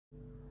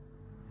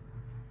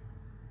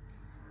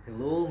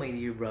Hello, my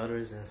dear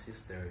brothers and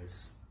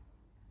sisters.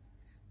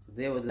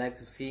 Today I would like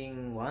to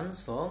sing one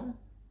song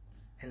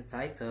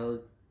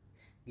entitled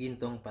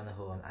Gintong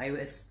Panahon. I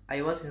was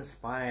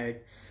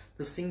inspired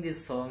to sing this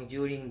song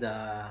during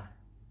the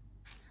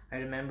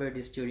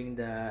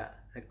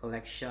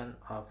recollection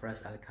of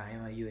Ras Al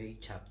Khaimah UA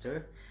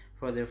chapter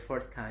for their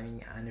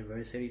forthcoming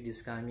anniversary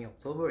this coming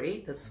October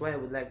 8th. That's why I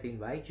would like to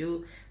invite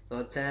you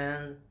to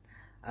attend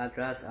at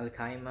Ras Al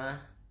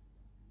Khaimah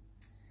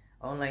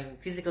online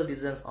physical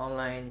distance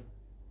online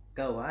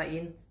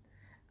gawain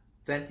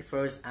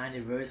 21st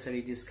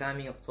anniversary this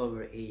coming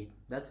October 8th.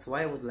 That's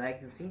why I would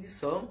like to sing this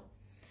song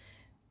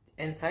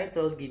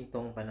entitled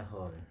Gintong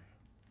Panahon.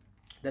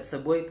 That's a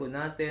buhay po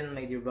natin,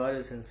 my dear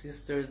brothers and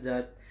sisters,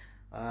 that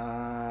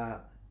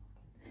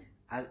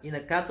in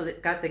the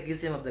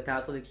Catechism of the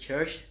Catholic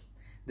Church,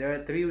 there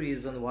are three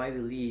reasons why we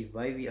live,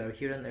 why we are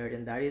here on earth,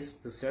 and that is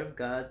to serve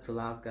God, to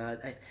love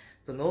God,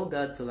 to know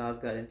God, to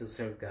love God, and to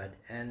serve God.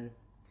 And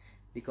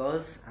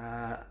because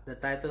the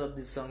title of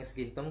this song is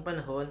Gintong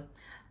Panahon,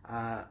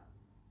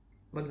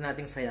 wag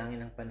nating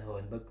sayangin ang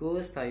panahon.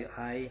 Bagkus tayo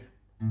ay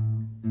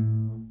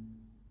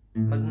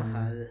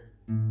magmahal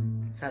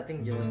sa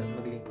ating Diyos at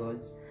maglingkod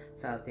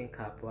sa ating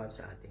kapwa at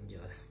sa ating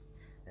Diyos.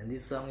 And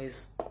this song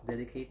is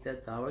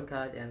dedicated to our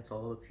God and to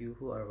all of you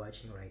who are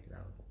watching right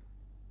now.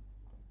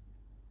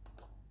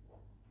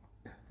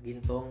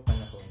 Gintong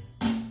Panahon.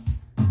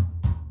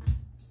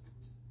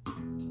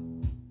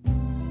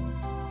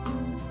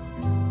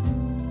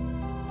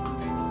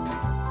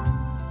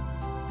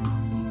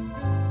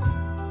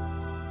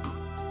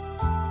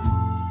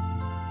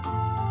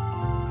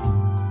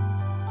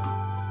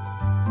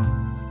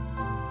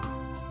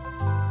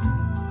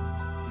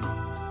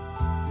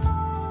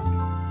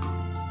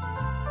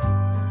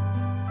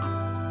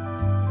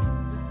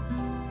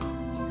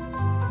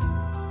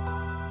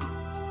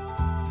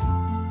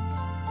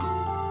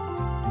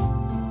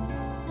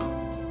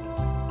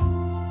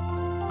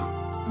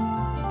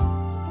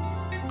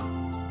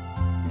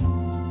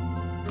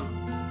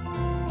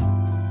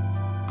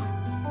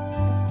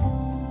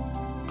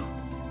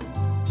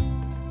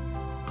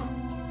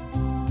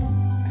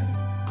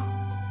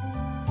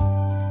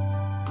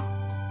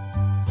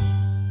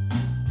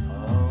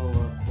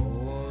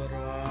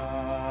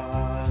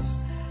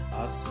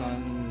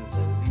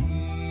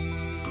 Sandali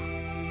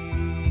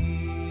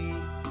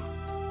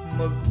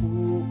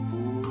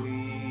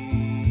magpupuri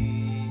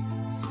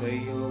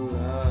sa'yo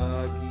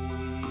lagi,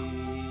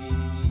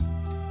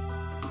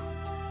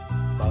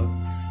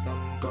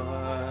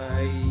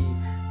 pagsambay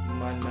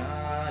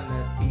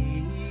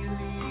mananatili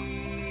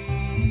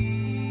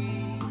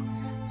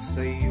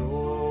sa'yo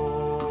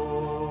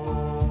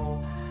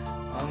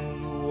ang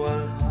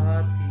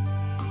luwalhati.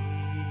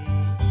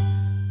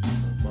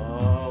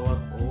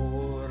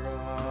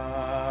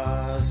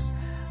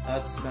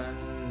 At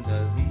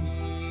sandali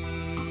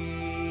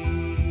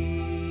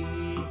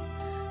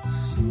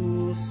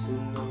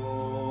susunod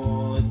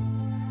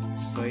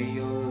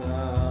sa'yo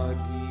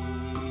lagi,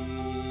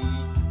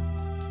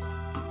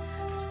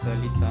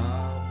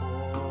 salita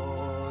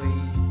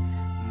mo'y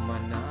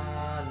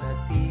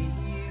mananatili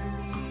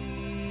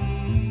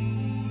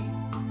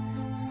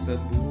sa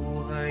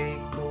buhay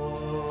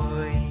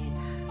ko'y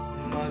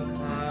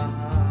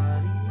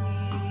maghahari.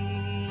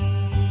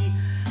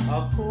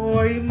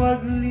 Ako'y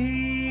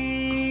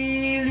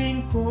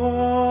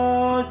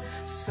maglilingkod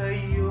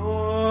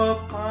sa'yo,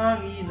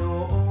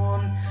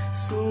 Panginoon,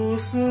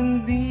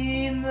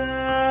 susundin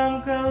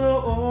ang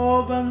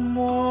kalooban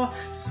mo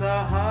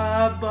sa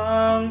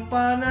habang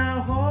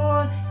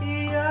panahon.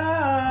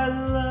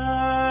 Ialay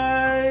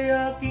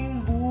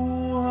aking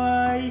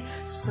buhay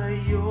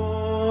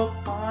sa'yo,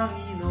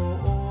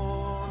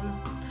 Panginoon,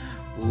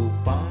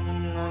 upang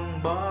ang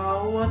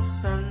bawat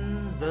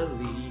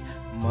sandali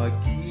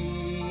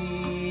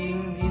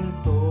maging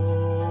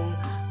gintong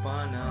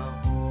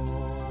panahon.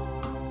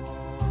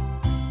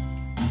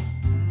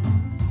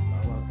 Sa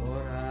bawat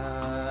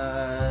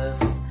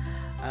oras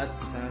at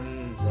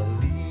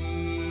sandali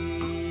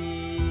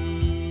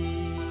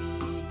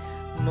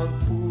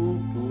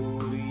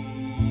magpupuri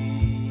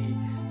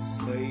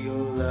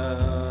sa'yo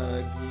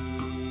lagi,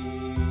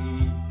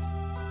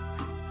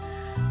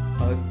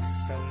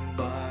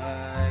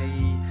 pagsambay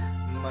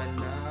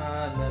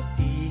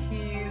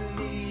mananatili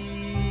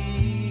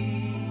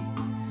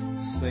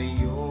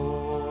sa'yo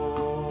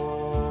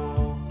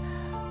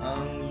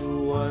ang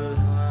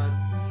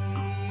luwalhati,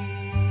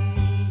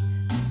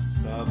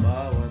 sa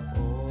bawat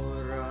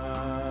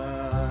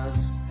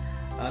oras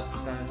at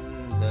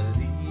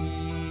sandali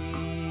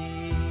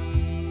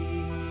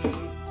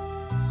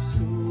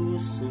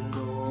susunod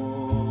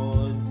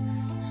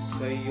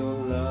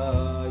sa'yo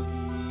lagi,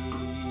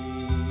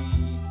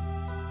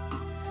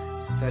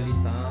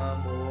 salita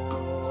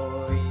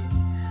mo'y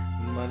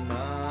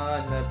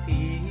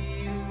mananatili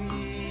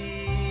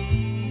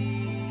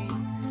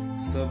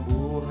sa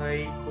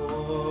buhay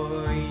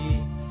ko'y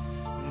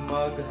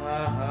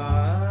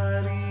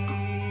maghahari.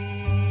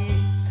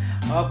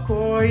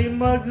 Ako'y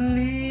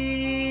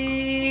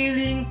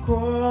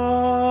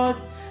maglilingkod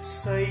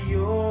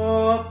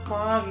sa'yo,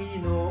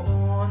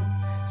 Panginoon.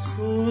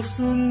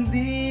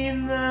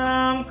 Susundin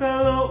ang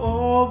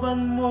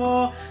kalooban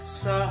mo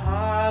sa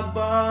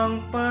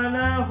habang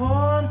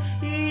panahon.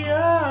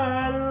 Ialay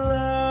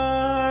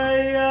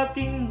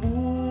aking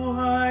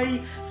buhay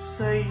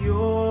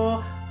sa'yo,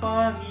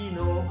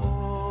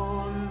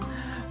 Panginoon,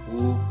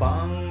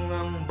 upang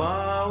ang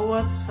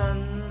bawat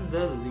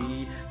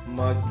sandali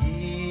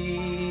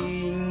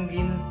maging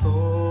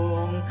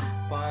gintong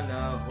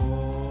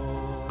panahon.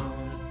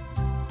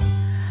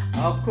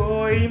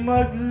 Ako'y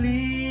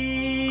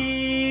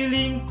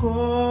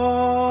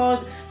maglilingkod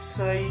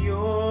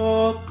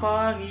sa'yo,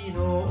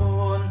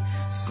 Panginoon.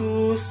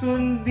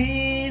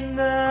 Susundin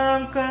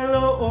ang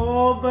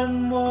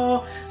kalooban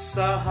mo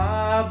sa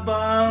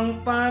habang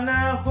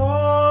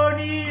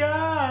panahon.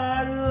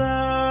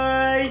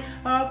 Ialay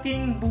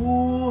aking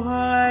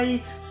buhay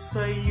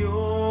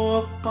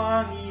sa'yo,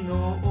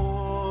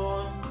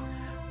 Panginoon,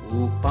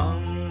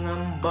 upang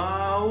ang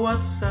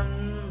bawat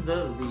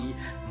sandali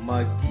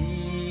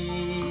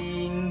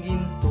maging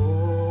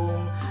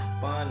gintong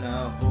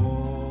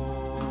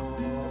panahon.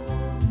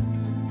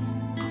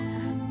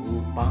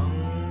 Upang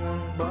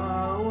ang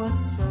bawat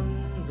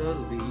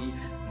sandali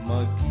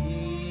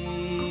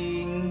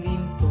maging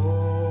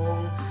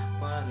gintong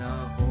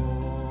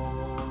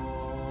panahon.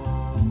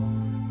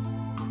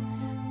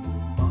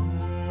 Upang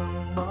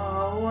ang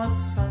bawat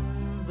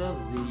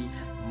sandali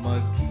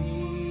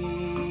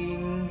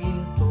maging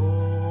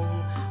gintong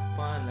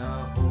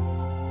panahon.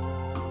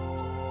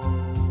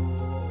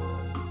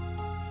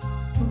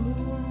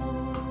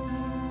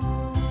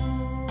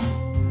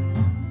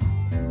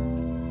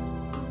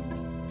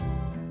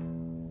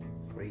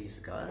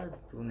 Praise God.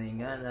 Tunay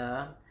nga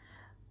na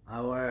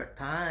our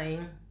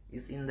time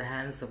is in the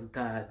hands of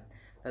God.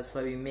 That's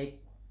why we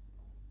make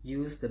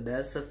use the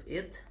best of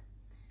it.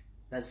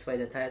 That's why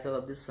the title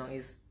of this song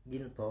is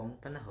Gintong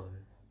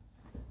Panahon.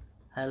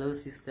 Hello,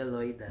 Sister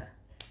Loida.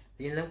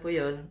 Yun lang po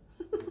yun.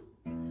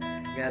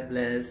 God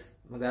bless.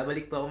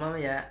 Magbabalik po ako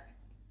mamaya.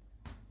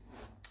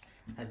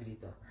 Habi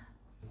dito.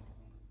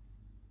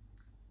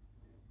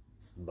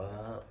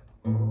 Sa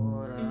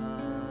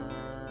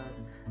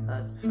oras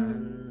at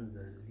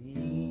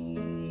sandali,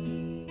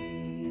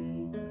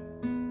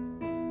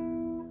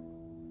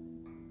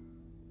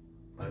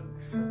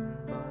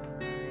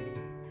 pagsambay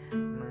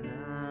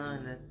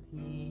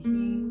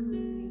mananatili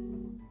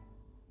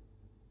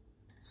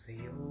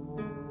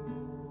sa'yo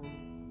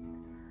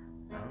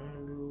ang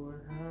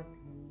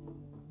luwalhati.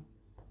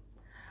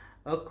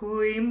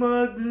 Ako'y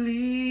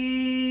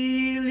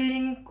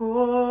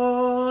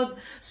maglilingkod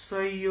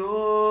sa'yo,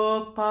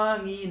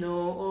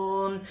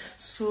 Panginoon.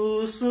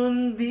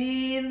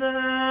 Susundin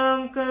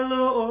ang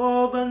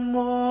kalooban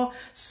mo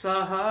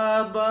sa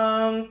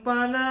habang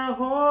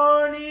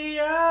panahon.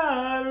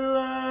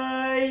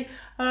 Ialay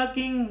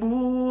aking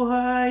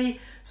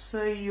buhay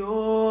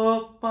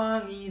sa'yo,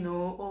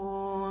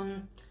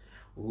 Panginoon,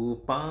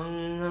 upang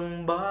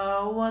ang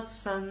bawat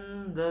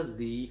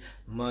sandali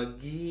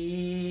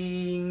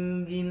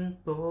maging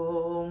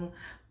gintong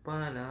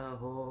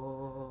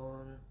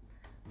panahon.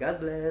 God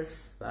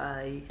bless.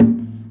 Bye.